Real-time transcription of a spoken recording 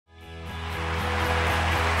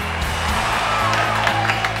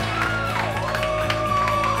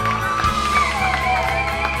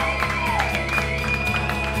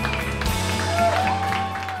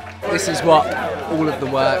this is what all of the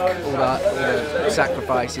work, all the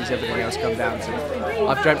sacrifices, everything else come down to.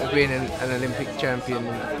 I've dreamt of being an Olympic champion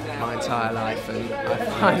my entire life, and I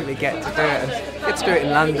finally get to do it, and get to do it in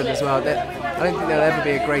London as well. I don't think there'll ever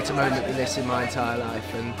be a greater moment than this in my entire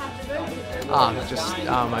life, and I'm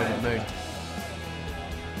over the moon.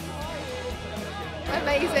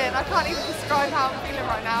 Amazing. I can't even describe how I'm feeling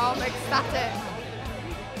right now. I'm ecstatic.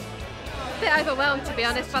 A bit overwhelmed, to be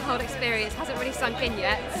honest, by the whole experience. Hasn't really sunk in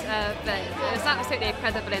yet, but it was absolutely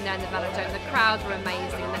incredible in there in the velodrome. The crowds were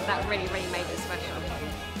amazing, and that really, really made it special.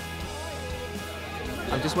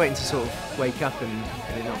 I'm just waiting to sort of wake up and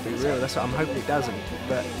it not be real. That's what I'm hoping it doesn't,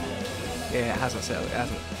 but yeah, it hasn't settled. It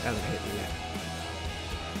hasn't hit me yet.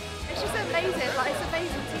 It's just amazing. Like, it's an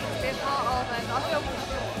amazing team to be a part of, and I feel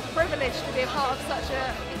privileged to be a part of such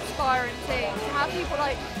an inspiring team. To have people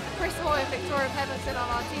like Chris Hoy and Victoria Pemberton on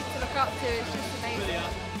our team to look up to is just amazing.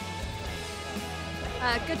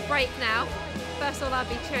 Good break now. First of all, I'll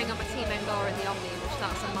be cheering on my teammate Laura in the Omni, which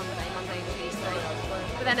starts on Monday and Tuesday.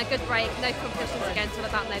 But then a good break, no competitions again until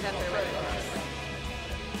about November.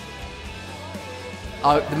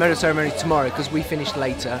 The medal ceremony tomorrow, because we finished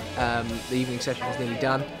later. The evening session is nearly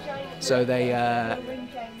done, so they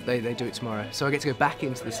do it tomorrow. So I get to go back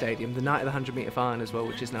into the stadium the night of the 100-metre final as well,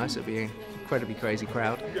 which is nice. It'll be an incredibly crazy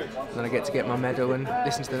crowd. And then I get to get my medal and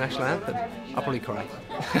listen to the national anthem. I'll probably cry.